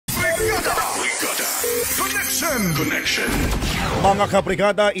Brigada. Connection. Mga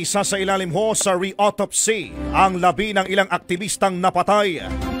kabrigada, isa sa ilalim ho sa re-autopsy ang labi ng ilang aktivistang napatay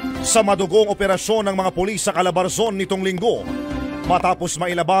sa madugong operasyon ng mga pulis sa Calabarzon nitong linggo matapos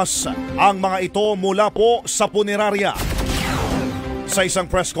mailabas ang mga ito mula po sa punerarya. Sa isang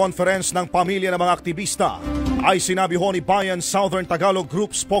press conference ng pamilya ng mga aktivista ay sinabi ho ni Bayan Southern Tagalog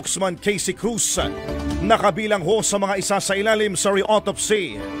Group spokesman Casey Cruz na kabilang ho sa mga isa sa ilalim sa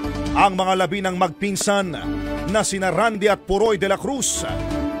re-autopsy ang mga labi ng magpinsan na sina Randy at Puroy de la Cruz,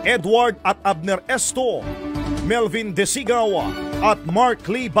 Edward at Abner Esto, Melvin Desigaw at Mark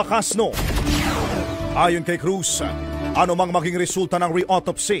Lee Bacasno. Ayon kay Cruz, anumang maging resulta ng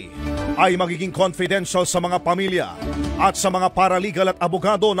re-autopsy ay magiging confidential sa mga pamilya at sa mga paralegal at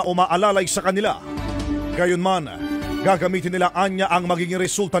abogado na umaalalay sa kanila. Gayunman, gagamitin nila anya ang magiging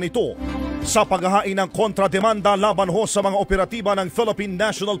resulta nito sa paghahain ng kontrademanda laban ho sa mga operatiba ng Philippine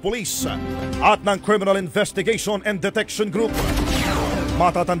National Police at ng Criminal Investigation and Detection Group.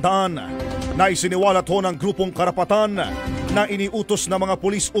 Matatandaan na isiniwalat ho ng grupong karapatan na iniutos ng mga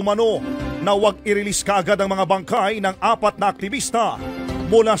pulis umano na huwag i-release kaagad ang mga bangkay ng 4 na aktivista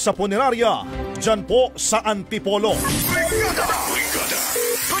mula sa punerarya dyan po sa Antipolo. Brigada.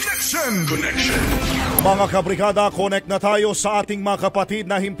 Connection. Mga kabrigada, connect na tayo sa ating mga kapatid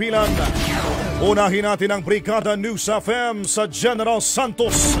na himpilan. Unahin natin ang Brigada News FM sa General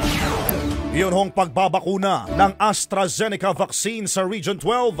Santos. Iyon hong pagbabakuna ng AstraZeneca vaccine sa Region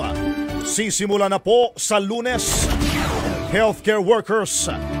 12. Sisimula na po sa Lunes. Healthcare workers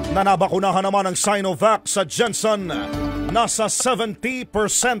na nabakunahan naman ng Sinovac sa Jensen, nasa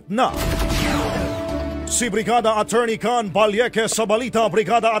 70% na. Si Brigada Attorney Can Balyeque sa balita.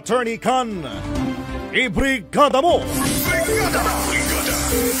 Brigada Attorney Can, ibrigada mo! Brigada.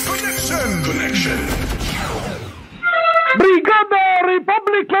 Connection. Brigada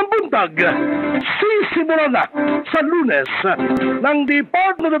Republic ng Buntag, sisimula na sa Lunes ng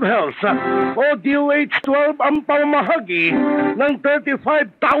Department of Health o DOH-12 ang pamamahagi ng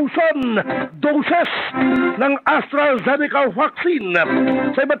 35,000 doses ng AstraZeneca vaccine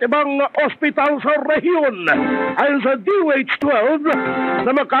sa iba't ibang ospital sa rehiyon. Ayon sa DOH-12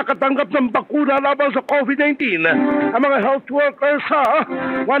 na makakatanggap ng bakuna laban sa COVID-19 ang mga health workers sa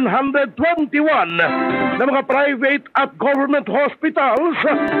 121 na mga private at government hospitals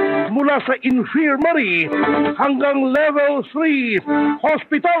mula sa infirmary hanggang level 3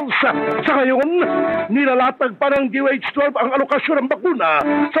 hospitals. Sa ngayon, nilalatag pa ng DOH-12 ang alokasyon ng bakuna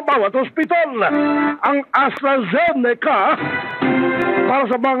sa bawat hospital. Ang AstraZeneca para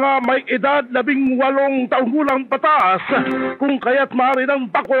sa mga may edad 18 taong gulang pataas, kung kaya't maaari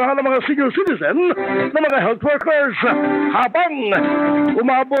ng bakunahan ng mga senior citizen na mga health workers, habang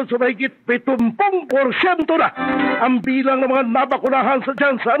umabot sa mahigit 70% na ang bilang ng mga nabakunahan sa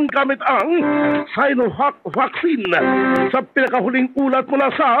Janssen gamit ang Sinovac vaccine. Sa pinakahuling ulat mula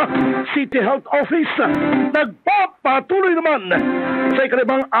sa City Health Office, nagpapatuloy naman sa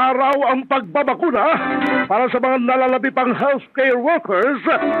ikalibang araw ang pagbabakuna para sa mga nalalabi pang healthcare workers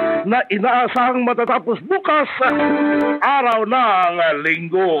na inaasahang matatapos bukas, araw ng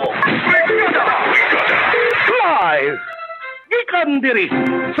Linggo. Live! Gikan diri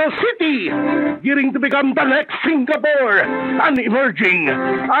sa city, gearing to become the next Singapore, an emerging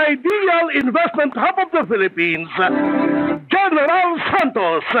ideal investment hub of the Philippines. General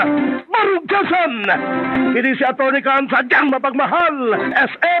Santos, Marugjasan. It is si Atty. Can sadyang mapagmahal,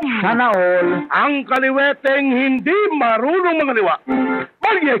 SM. Sana all. Ang kaliweteng hindi marunong mangaliwa.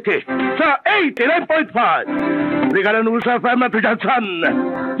 Balyeque sa 89.5. Brigada News FM at Jansan.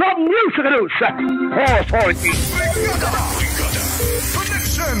 The Music News Authority.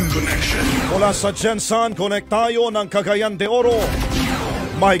 Connection. Mula sa Jensen, connect tayo ng Cagayan de Oro.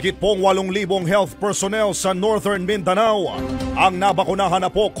 Mahigit pong 8,000 health personnel sa Northern Mindanao ang nabakunahan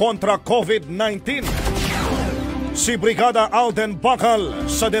na po kontra COVID-19. Si Brigada Alden Bakal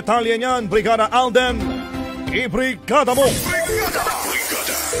sa detalye niyan. Brigada Alden, ibrigada mo! Brigada.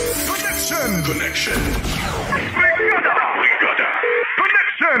 Connection. Brigada.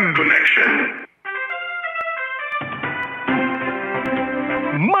 Connection.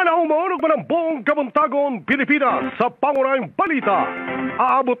 Manahumorog man ang buong kabuntagon Pilipinas sa pangunahing balita.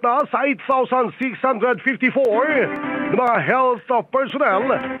 Aabot na sa 8,654 na mga health personnel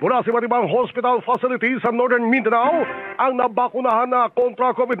mula sa iba't ibang hospital facilities sa Northern Mindanao ang nabakunahan na kontra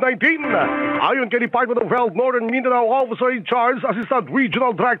COVID-19. Ayon kay Department of Health Northern Mindanao Officer in Charge Assistant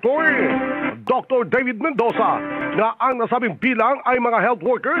Regional Director Dr. David Mendoza, na ang nasabing bilang ay mga health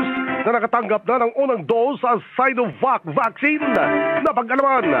workers na nakatanggap na ng unang dose sa Sinovac vaccine.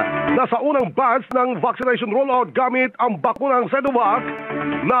 Napag-alaman na sa unang batch ng vaccination rollout gamit ang bakunang Sinovac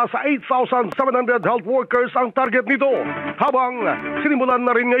Nasa 8,700 health workers ang target nito, habang sinimulan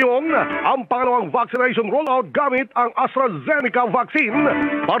na rin ngayon ang pangalawang vaccination rollout gamit ang AstraZeneca vaccine,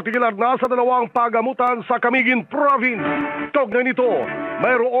 partikular na sa dalawang pagamutan sa Camiguin Province. Kaugnay nito,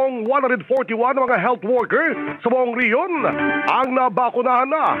 mayroong 141 mga health worker sa buong riyon ang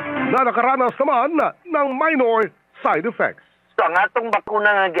nabakunahan na nakaranas naman ng minor side effects. So ang atong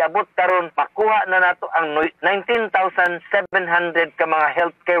bakuna nga giabot karon pakuha na nato ang 19,700 ka mga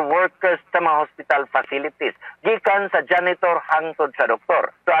healthcare workers sa mga hospital facilities gikan sa janitor hangtod sa doktor.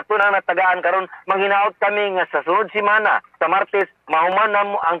 So ato nang natagaan karon manghinaot kami nga sa sunod semana sa Martes mahuman na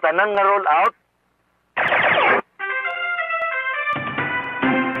mo ang tanan nga roll out.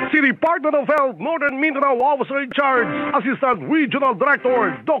 City Department of Health Northern Mindanao Officer in Charge, Assistant Regional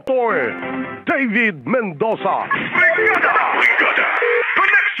Director, Dr. David Mendoza. Brigada! Brigada!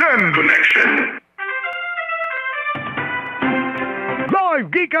 Connection!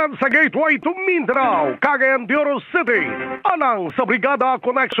 Live gikan sa Gateway to Mindanao, Cagayan de Oro City, anang sa Brigada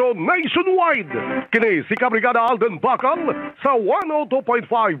Connection Nationwide. Kini si Kabrigada Alden Bakal sa 102.5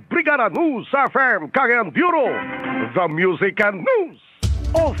 Brigada News FM Cagayan de Oro, the Music and News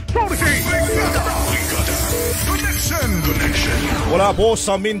Authority. Brigada! Connection! Wala po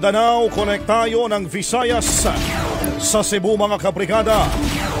sa Mindanao, connect tayo ng Visayas. Sa Cebu mga kabrigada,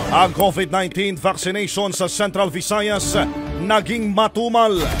 ang COVID-19 vaccination sa Central Visayas naging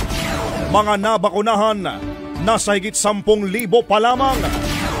matumal. Mga nabakunahan, nasa higit 10,000 pa lamang.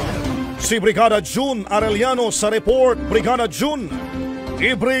 Si Brigada June Arellano sa report. Brigada June,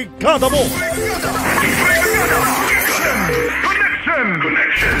 ibrigada mo!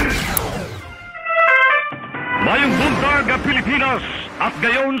 Connection! Mayong buntag ang Pilipinas at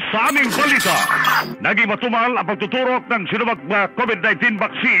gayon sa aming balita. Naging matumal ang pagtuturok ng Sinovac COVID-19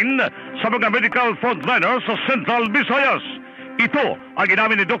 vaccine sa mga medical frontliners sa Central Visayas. Ito ang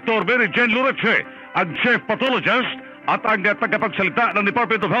inamin ni Dr. Mary Jane Loreche, ang Chief Pathologist at ang tagapagsalita ng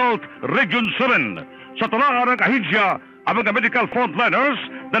Department of Health Region 7. Sa tulaan ng ahensya, ang mga medical frontliners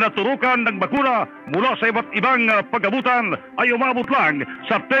na naturukan ng bakuna mula sa iba't ibang pagamutan ay umabot lang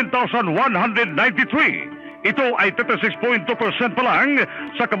sa 10,193. Ito ay 36.2% pa lang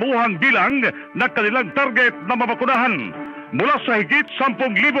sa kabuuhang bilang na kanilang target na mabakunahan. Mula sa higit 10,000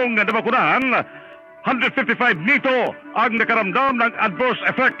 nabakunahan, 155 nito ang nakaramdam ng adverse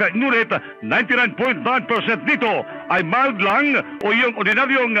effect, ngunit 99.9% nito ay mild lang o yung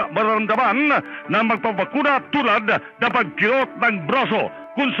ordinaryong mararamdaman na magpapakuna tulad na pagkirot ng braso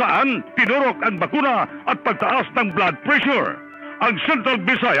kung saan tinurok ang bakuna at pagtaas ng blood pressure. Ang Central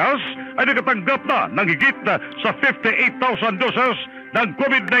Visayas ay nakatanggap na ng higit sa 58,000 doses ng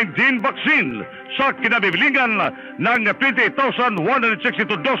COVID-19 vaccine sa kinabibilingan ng 28,162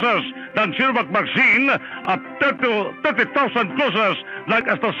 doses ng Sinovac vaccine at 30,000 doses ng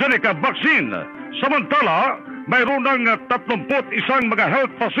AstraZeneca vaccine. Samantala, mayroon ng 31 mga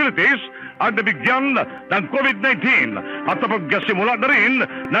health facilities ang nabigyan ng COVID-19 at napagsimula na rin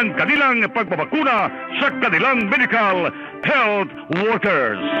ng kanilang pagbabakuna sa kanilang medical health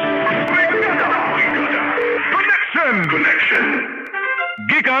workers. Connection!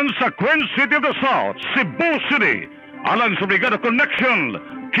 Gikan sa Queen City of the South, Cebu City, alang sa Brigada Connection,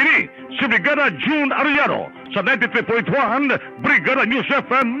 kini si Brigada June Arellano sa 93.1 Brigada News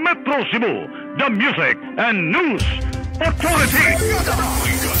FM Metro Cebu, the Music and News Authority.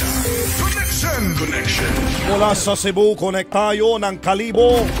 Connection! Mula sa Cebu, connect tayo ng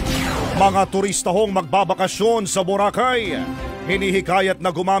Kalibo. Mga turistahong magbabakasyon sa Boracay, hinihikayat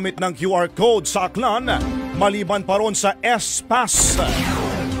na gumamit ng QR code sa Aklan maliban pa ron sa S-Pass.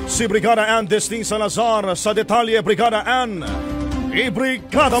 Si Brigada Ann Destin Salazar sa detalye. Brigada Ann,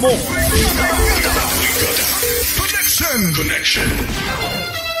 ibrigada mo! Connection!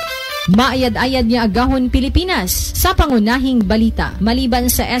 Maayad-ayad niya agahon Pilipinas sa pangunahing balita.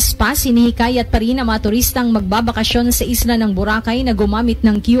 Maliban sa S-Pass, hinihikayat pa rin ang mga turistang magbabakasyon sa isla ng Boracay na gumamit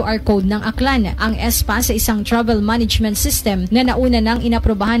ng QR code ng Aklan. Ang S-Pass ay isang travel management system na nauna nang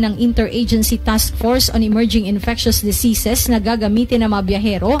inaprobahan ng Interagency Task Force on Emerging Infectious Diseases na gagamitin ng mga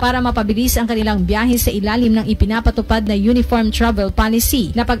biyahero para mapabilis ang kanilang biyahe sa ilalim ng ipinapatupad na Uniform Travel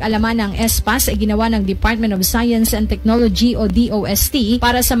Policy. Napag-alaman ng S-Pass ay ginawa ng Department of Science and Technology o DOST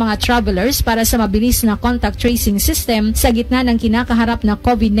para sa mga travelers para sa mabilis na contact tracing system sa gitna ng kinakaharap na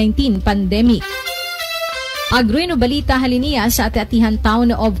COVID-19 pandemic. Agruino balita haliniya sa ati-atihan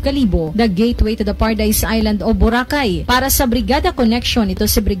town of Kalibo, the gateway to the Paradise Island o Boracay. Para sa Brigada Connection, ito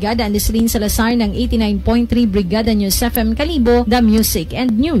si Brigada Andeslin Salazar ng 89.3 Brigada News FM Kalibo, the Music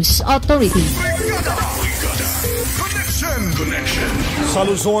and News Authority. Connection! Sa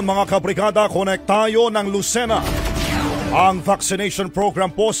Luzon mga kabrigada, connect tayo ng Lucena. Ang vaccination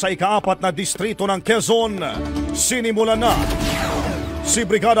program po sa ika-4 na distrito ng Quezon sinimulan na. Si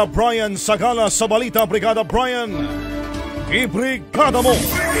Brigada Brian Sagala sa balita. Brigada Brian, ibrigada mo!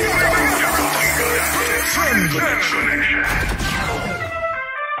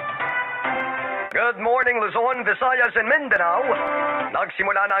 Good morning, Luzon, Visayas, and Mindanao.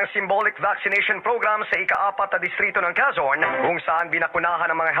 Nagsimula na ang symbolic vaccination program sa ika-4 na distrito ng Quezon kung saan binakunahan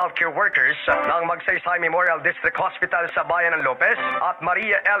ang mga healthcare workers ng Magsaysay Memorial District Hospital sa bayan ng Lopez at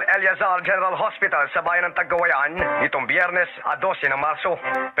Maria L. Eliazar General Hospital sa bayan ng Taggawayan nitong Biyernes 12 ng Marso.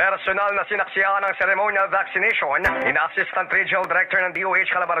 Personal na sinaksihan ng ceremonial vaccination ni Assistant Regional Director ng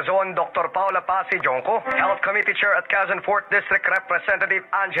DOH Calabarzon, Dr. Paula Pasi Jonco, Health Committee Chair at Quezon 4th District Representative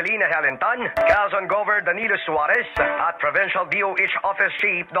Angelina Helentan, Quezon Governor Danilo Suarez at Provincial DOH Office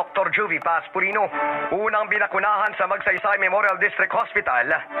Chief Dr. Juvie Paspurino. Unang binakunahan sa Magsaysay Memorial District Hospital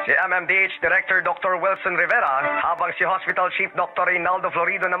si MMDH Director Dr. Wilson Rivera, habang si Hospital Chief Dr. Reynaldo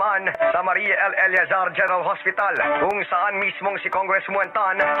Florido naman sa Maria L. Eliazar General Hospital kung saan mismong si Congressman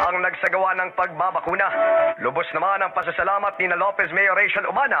Tan ang nagsagawa ng pagbabakuna. Lubos naman ang pasasalamat ni Lopez Mayor Rachel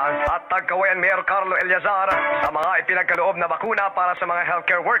Umana at Tagkawayan Mayor Carlo Eliazar sa mga ipinagkaloob na bakuna para sa mga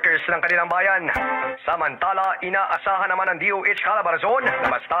healthcare workers ng kanilang bayan. Samantala, inaasahan naman ng DOH Calabarzon na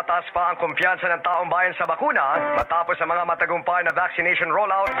mas tataas pa ang kumpiyansa ng taong bayan sa bakuna matapos ang mga matagumpay na vaccination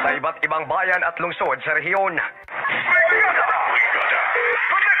rollout sa iba't ibang bayan at lungsod sa rehiyon.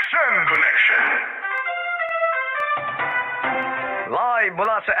 Connection. Live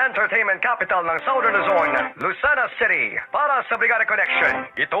mula sa entertainment capital ng Southern Luzon, Lucena City, para sa Brigada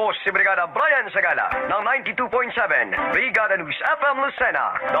Connection. Ito si Brigada Brian Sagala ng 92.7 Brigada News FM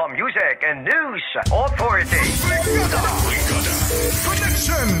Lucena, the Music and News Authority.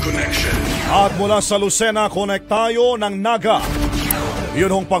 Connection. At mula sa Lucena, connect tayo ng Naga.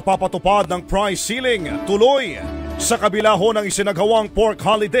 Yun hong pagpapatupad ng price ceiling tuloy sa kabila ho ng isinagawang pork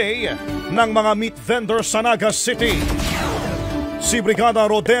holiday ng mga meat vendors sa Naga City. Si Brigada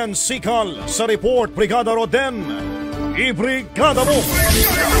Roden Sikal sa report. Brigada Roden, ibrigada mo!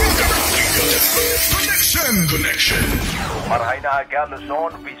 Connection. Marahay na agad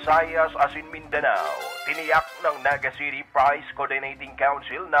Luzon, Visayas, as in Mindanao. Tiniyak ng Naga City Price Coordinating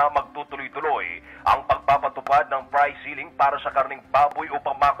Council na magtutuloy-tuloy ang pagpapatupad ng price ceiling para sa karning baboy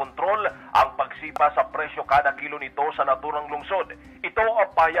upang makontrol ang pagsipa sa presyo kada kilo nito sa naturang lungsod. Ito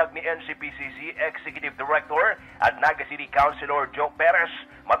ang pahayag ni NCPCC Executive Director at Naga City Councilor Joe Perez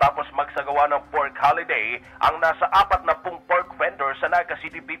matapos magsagawa ng pork holiday ang nasa 40 pork vendors sa Naga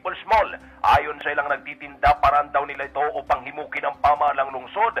City People's Mall. Ayon sa ilang nagtitinda, paraan daw nila ito upang himukin ang pamahalang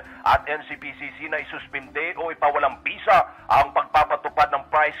lungsod at NCPCC na isuspinde o ipawalang bisa ang pagpapatupad ng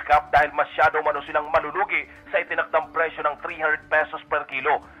price cap dahil masyado mano silang malulugi sa itinakdang presyo ng 300 pesos per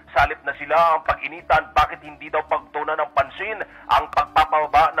kilo. Salip na sila ang pag-initan bakit hindi daw pagtunan ng pansin ang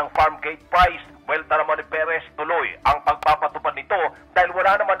pagpapababa ng farm gate price. Welta naman ni Perez, tuloy ang pagpapatupad nito dahil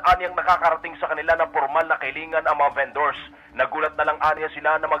wala naman anyang nakakarating sa kanila na formal na kailingan ang mga vendors. Nagulat na lang anya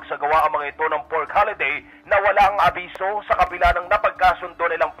sila na magsagawa ang mga ito ng pork holiday na walang abiso sa kabila ng napagkasundo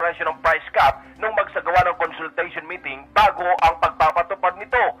nilang presyo ng price cap nung magsagawa ng consultation meeting bago ang pagpapatupad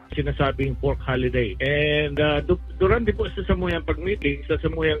nito. Sinasabing pork holiday. And durante po sa samuyang pag-meeting, sa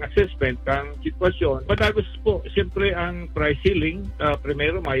samuyang assessment ng sitwasyon, patagos po siyempre ang price ceiling.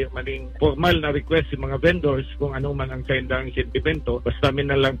 Primero, may maling formal na request sa mga vendors kung ano man ang kaindang sentimento. Basta min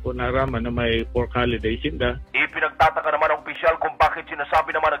na lang po naraman na may pork holiday sinda. Ipinagtataka naman ang opisyal kung bakit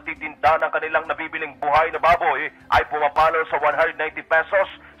sinasabi naman nagtitinda ng kanilang nabibiling buhay na baboy ay pumapalo sa 190 pesos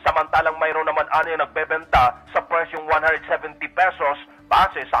samantalang mayroon naman ano nagbebenta sa presyong 170 pesos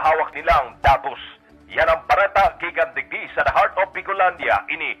base sa hawak nilang datos. Yan ang parata gigantigdi sa the heart of Bicolandia.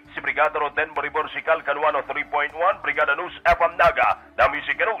 Ini si Brigada Roden Moribor Sikal Canuano 3.1 Brigada News FM Naga, the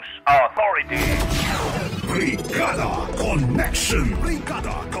Music News Authority. Brigada Connection.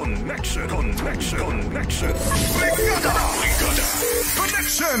 Brigada Connection. Brigada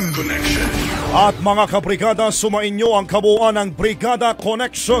Connection. At mga kabrigada, sumainyo ang kabuuan ng Brigada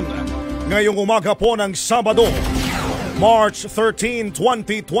Connection ngayong umaga po ng Sabado, March 13,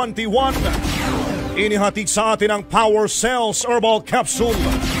 2021. Inihatid sa atin ang Power Cells Herbal Capsule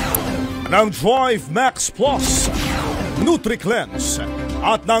ng Drive Max Plus, NutriCleanse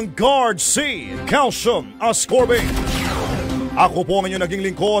at ng Guard C Calcium Ascorbate. Ako po ang inyong naging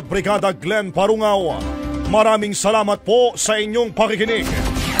lingkod, Brigada Glenn Parungaw. Maraming salamat po sa inyong pakikinig.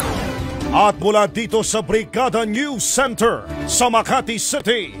 At mula dito sa Brigada News Center sa Makati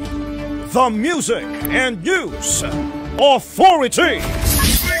City, the Music and News Authority.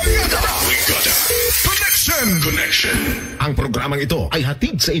 Brigada Connection. Connection. Ang programang ito ay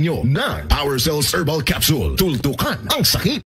hatid sa inyo ng Power Cells Herbal Capsule. Tultukan ang sakit.